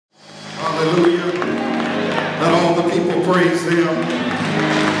Hallelujah. Let all the people praise him.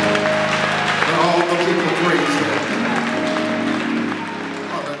 Let all the people praise him.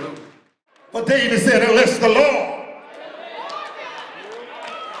 Hallelujah. But David said, unless the Lord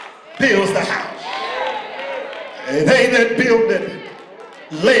builds the house, they that build it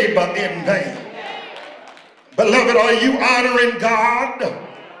labor in vain. Beloved, are you honoring God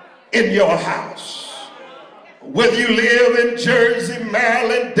in your house? Whether you live in Jersey,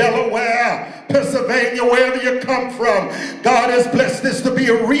 Maryland, Delaware, Pennsylvania, wherever you come from, God has blessed this to be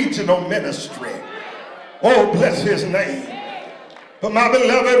a regional ministry. Oh, bless his name. But my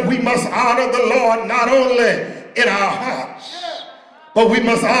beloved, we must honor the Lord not only in our hearts, but we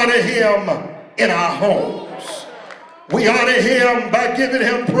must honor him in our homes. We honor him by giving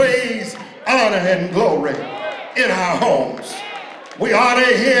him praise, honor, and glory in our homes. We honor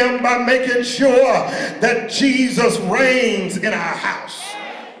him by making sure that Jesus reigns in our house.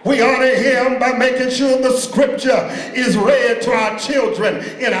 We honor him by making sure the scripture is read to our children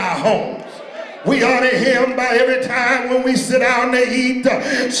in our homes. We honor him by every time when we sit down to eat,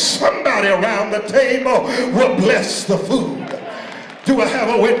 somebody around the table will bless the food. Do I have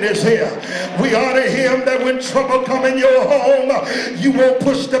a witness here? We honor him that when trouble come in your home, you won't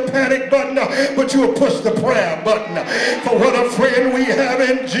push the panic button, but you will push the prayer button. For what a friend we have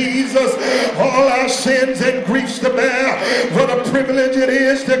in Jesus, all our sins and griefs to bear. What a privilege it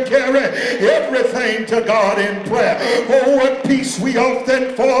is to carry everything to God in prayer. Oh, what peace we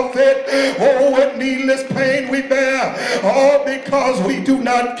often forfeit. Oh, what needless pain we bear. All because we do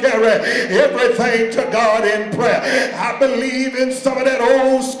not carry everything to God in prayer. I believe in some of that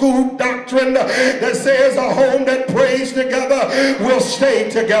old school doctrine that says a home that prays together will stay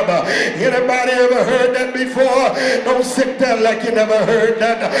together. Anybody ever heard that before? Don't sit there like you never heard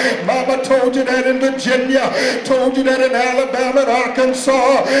that. Mama told you that in Virginia, told you that in Alabama and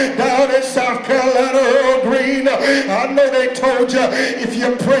Arkansas, down in South Carolina, Earl Green. I know they told you if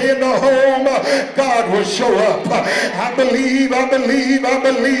you pray in the home, God will show up. I believe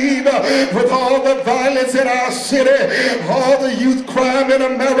with all the violence in our city, all the youth crime in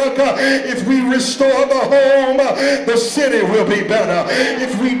America, if we restore the home, the city will be better.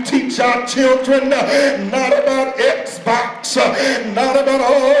 If we teach our children not about Xbox, not about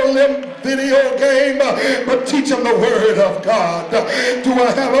all them video game, but teach them the word of God. Do I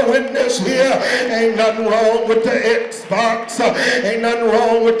have a witness here? Ain't nothing wrong with the Xbox, ain't nothing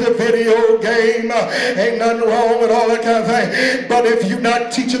wrong with the video game, ain't nothing wrong with all that kind of thing. But if you're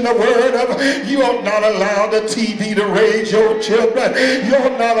not teaching the word of, you ought not allow the TV to raise your children. You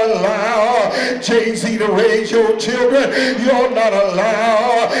ought not allow Jay-Z to raise your children. You ought not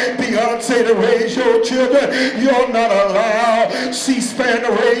allow Beyonce to raise your children. You ought not allow C-SPAN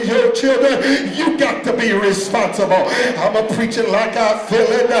to raise your children. You got to be responsible. I'm a preaching like I feel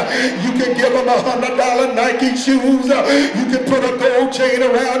it. You can give them $100 Nike shoes. You can put a gold chain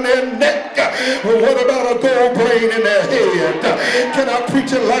around their neck. Well, what about a gold brain in their head? Can I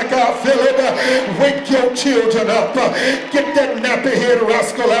preach it like I feel it? Wake your children up. Get that nappy head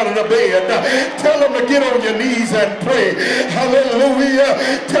rascal out of the bed. Tell them to get on your knees and pray.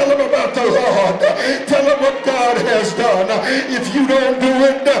 Hallelujah. Tell them about the Lord. Tell them what God has done. If you don't do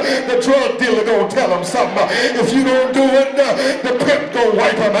it, the drug dealer gonna tell them something. If you don't do it, the pimp gonna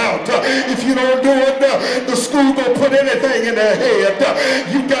wipe them out. If you don't do it, the school gonna put anything in their head.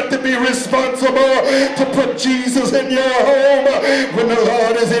 You got to be responsible to put Jesus in your home. When the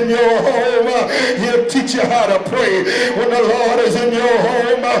Lord is in your home, he'll teach you how to pray. When the Lord is in your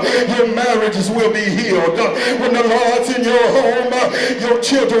home, your marriages will be healed. When the Lord's in your home, your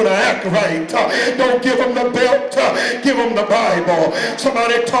children will act right. Don't give them the belt, give them the Bible.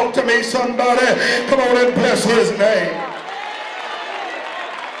 Somebody talk to me, somebody. Come on and bless his name.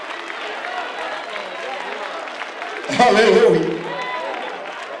 Hallelujah.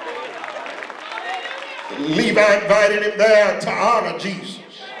 Levi invited him there to honor Jesus.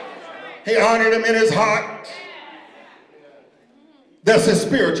 He honored him in his heart. That's his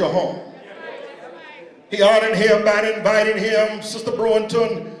spiritual home. He honored him by inviting him, Sister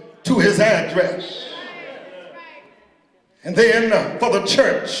Brewington, to his address. And then for the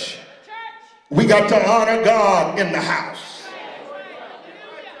church, we got to honor God in the house.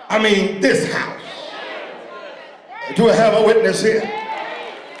 I mean, this house. Do I have a witness here?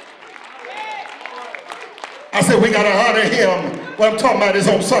 I said we got to honor him. What I'm talking about is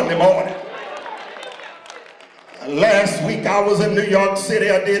on Sunday morning. Last week I was in New York City.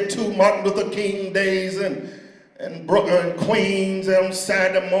 I did 2 Martin Luther King days and Brooklyn, Queens on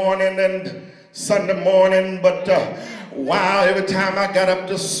Saturday morning and Sunday morning. But wow, every time I got up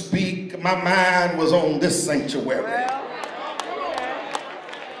to speak, my mind was on this sanctuary.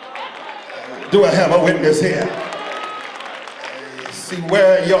 Do I have a witness here? See,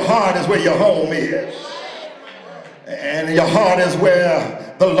 where your heart is where your home is. And your heart is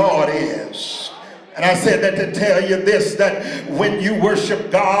where the Lord is. And I said that to tell you this, that when you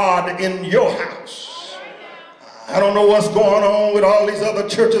worship God in your house, I don't know what's going on with all these other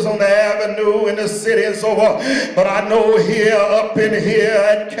churches on the avenue in the city and so on, but I know here, up in here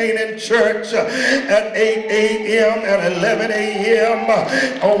at Canaan Church at 8 a.m. and 11 a.m.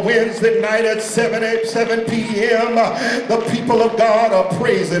 on Wednesday night at 7 p.m. the people of God are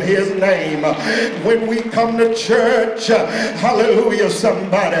praising his name. When we come to church, hallelujah,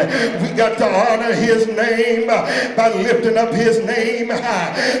 somebody, we got to honor his name by lifting up his name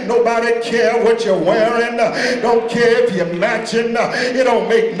high. Nobody care what you're wearing. Don't care if you're matching. It don't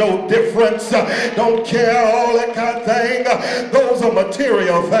make no difference. Don't care all that kind of thing. Those are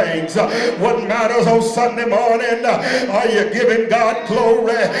material things. What matters on Sunday morning, are you giving God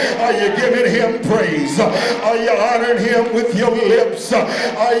glory? Are you giving him praise? Are you honoring him with your lips?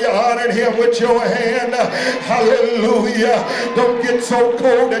 Are you honoring him with your hand? Hallelujah. Don't get so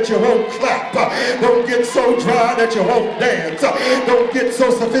cold that you won't clap. Don't get so dry that you won't dance. Don't get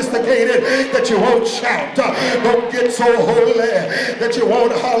so sophisticated that you won't shout. Don't get so holy that you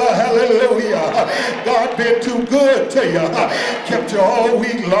won't holler hallelujah. God been too good to you. Kept you all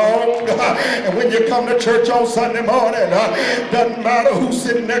week long. And when you come to church on Sunday morning, doesn't matter who's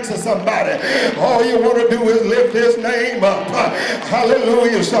sitting next to somebody. All you want to do is lift his name up.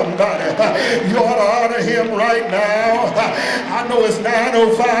 Hallelujah, somebody. You ought to honor him right now. I know it's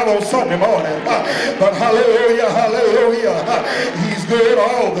 9:05 on Sunday morning, but hallelujah, hallelujah. He's good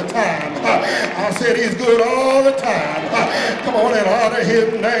all the time. I said he's good all the time. Come on and honor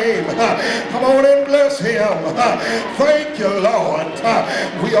his name. Come on and bless him. Thank you, Lord.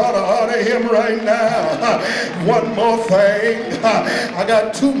 We ought to honor him right now. One more thing. I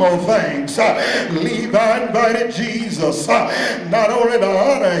got two more things. Levi invited Jesus not only to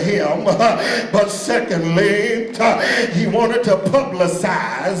honor him, but secondly, he wanted to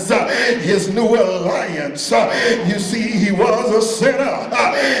publicize his new alliance. You see, he was a sinner.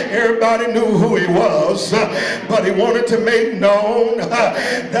 Everybody knew who he was, but he wanted to make known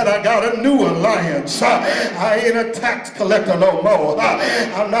that I got a new alliance. I ain't a tax collector no more.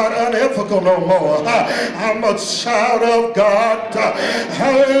 I'm not unethical no more. I'm a child of God.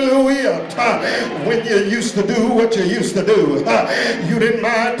 Hallelujah. When you used to do what you used to do, you didn't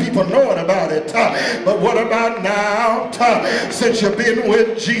mind people knowing about it. But what about now? Since you've been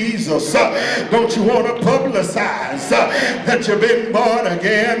with Jesus, don't you want to publicize that you've been born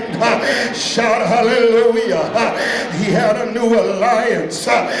again? Shout hallelujah. He had a new alliance,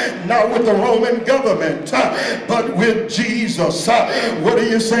 not with the Roman government, but with Jesus. What are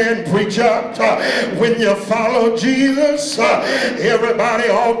you saying, preacher? When you follow Jesus, everybody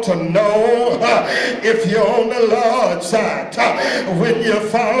ought to know if you're on the Lord's side. When you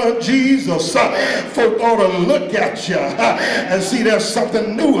follow Jesus, folk ought to look at you and see there's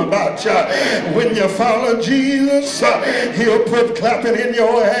something new about you. When you follow Jesus, he'll put clapping in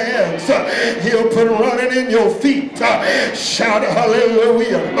your hands. He'll put running in your feet. Shout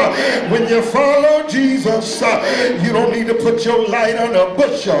hallelujah. When you follow Jesus, you don't need to put your light on a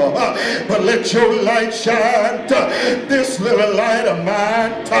bushel, but let your light shine. This little light of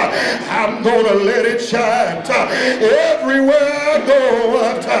mine, I'm gonna let it shine. Everywhere I go,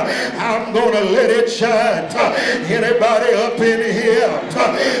 I'm gonna let it shine. Anybody up in here,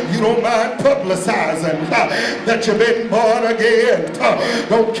 you don't mind publicizing that you've been born again?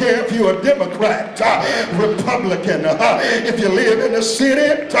 Don't care if you're a Democrat, Republican, if you live in the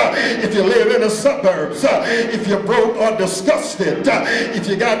city, if you live in the suburbs, if you're broke or disgusted, if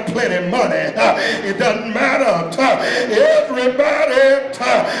you got plenty of money, it doesn't matter. Everybody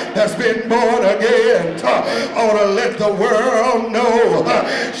that's been born again ought to let the world know.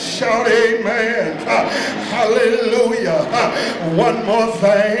 Shout amen. Hallelujah. One more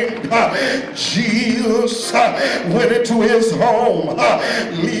thing. Jesus went into his home.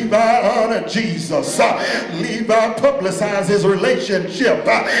 Levi honored Jesus. Levi publicized his relationship.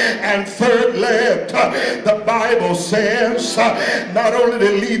 And thirdly, the Bible says not only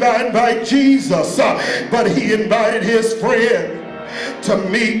did Levi invite Jesus, but he invited his friend to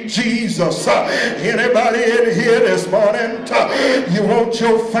meet Jesus. Anybody in here this morning, you want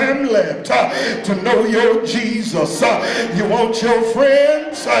your family to know your Jesus. You want your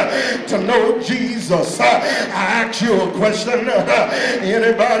friends to know Jesus. I ask you a question.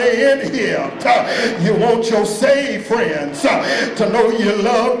 Anybody in here, you want your saved friends to know you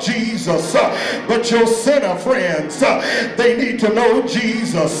love Jesus, but your sinner friends, they need to know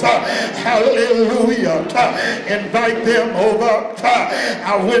Jesus. Hallelujah. Invite them over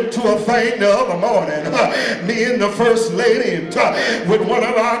I went to a thing the other morning, me and the first lady with one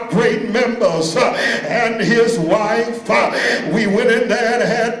of our great members and his wife. We went in there and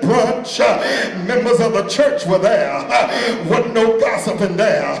had brunch. Members of the church were there. Wasn't no gossiping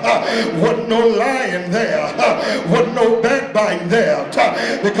there. Wasn't no lying there. Wasn't no backbiting there,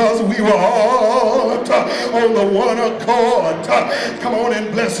 because we were all on the one accord. Come on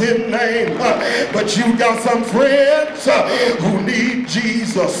and bless his name. But you got some friends who need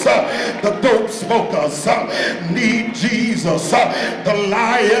Jesus. The dope smokers need Jesus. The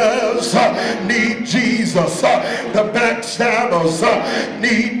liars need Jesus. The backstabbers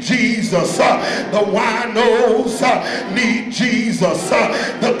need Jesus. The winos need Jesus.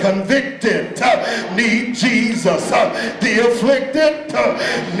 The convicted need Jesus. The afflicted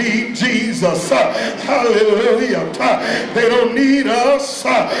need Jesus. Hallelujah. They don't need us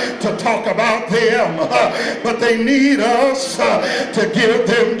to talk about them, but they need us to give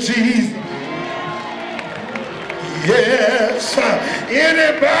them Jesus. Yes,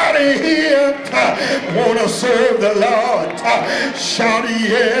 anybody here want to serve the Lord? Shout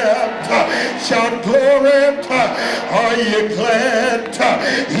yeah, shout glory. Are you glad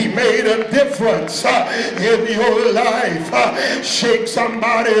he made a difference in your life? Shake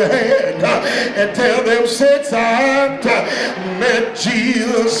somebody's hand and tell them, since I've met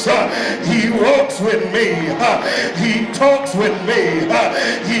Jesus, he walks with me, he talks with me,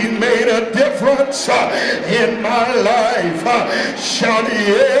 he made a difference in my life. Shout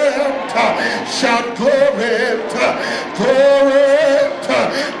yeah, shout glory, glory,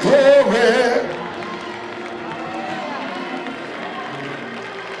 glory.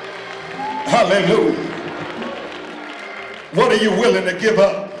 Hallelujah. What are you willing to give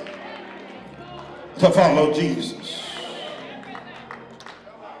up to follow Jesus?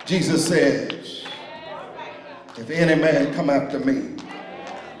 Jesus says, if any man come after me,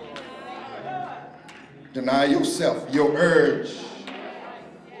 deny yourself, your urge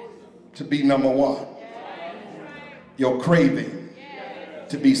to be number one, your craving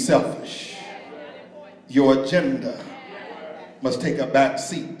to be selfish, your agenda must take a back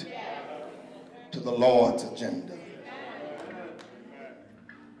seat to the Lord's agenda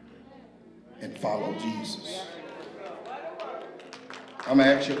and follow Jesus. I'm going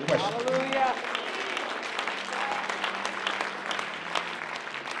to ask you a question. Hallelujah.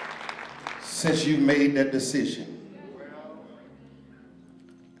 Since you made that decision,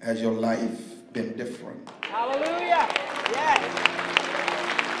 has your life been different? Hallelujah. Yes.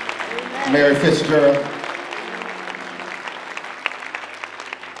 Amen. Mary Fitzgerald.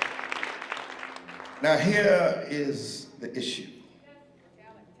 Now here is the issue.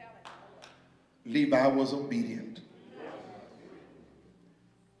 Levi was obedient,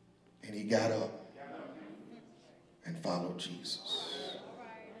 and he got up and followed Jesus.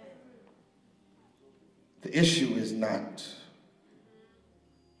 The issue is not,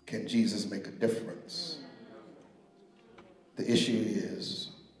 can Jesus make a difference? The issue is,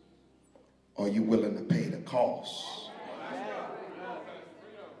 are you willing to pay the cost?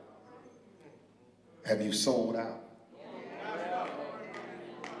 Have you sold out?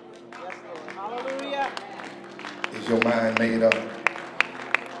 Hallelujah. Is your mind made up?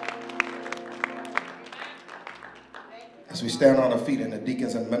 As we stand on our feet and the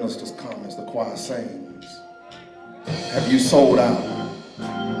deacons and ministers come as the choir sings, have you sold out?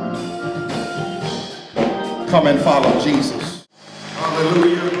 Come and follow Jesus.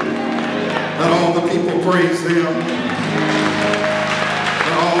 Hallelujah. Let all the people praise him.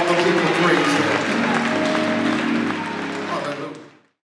 Let all the people praise him.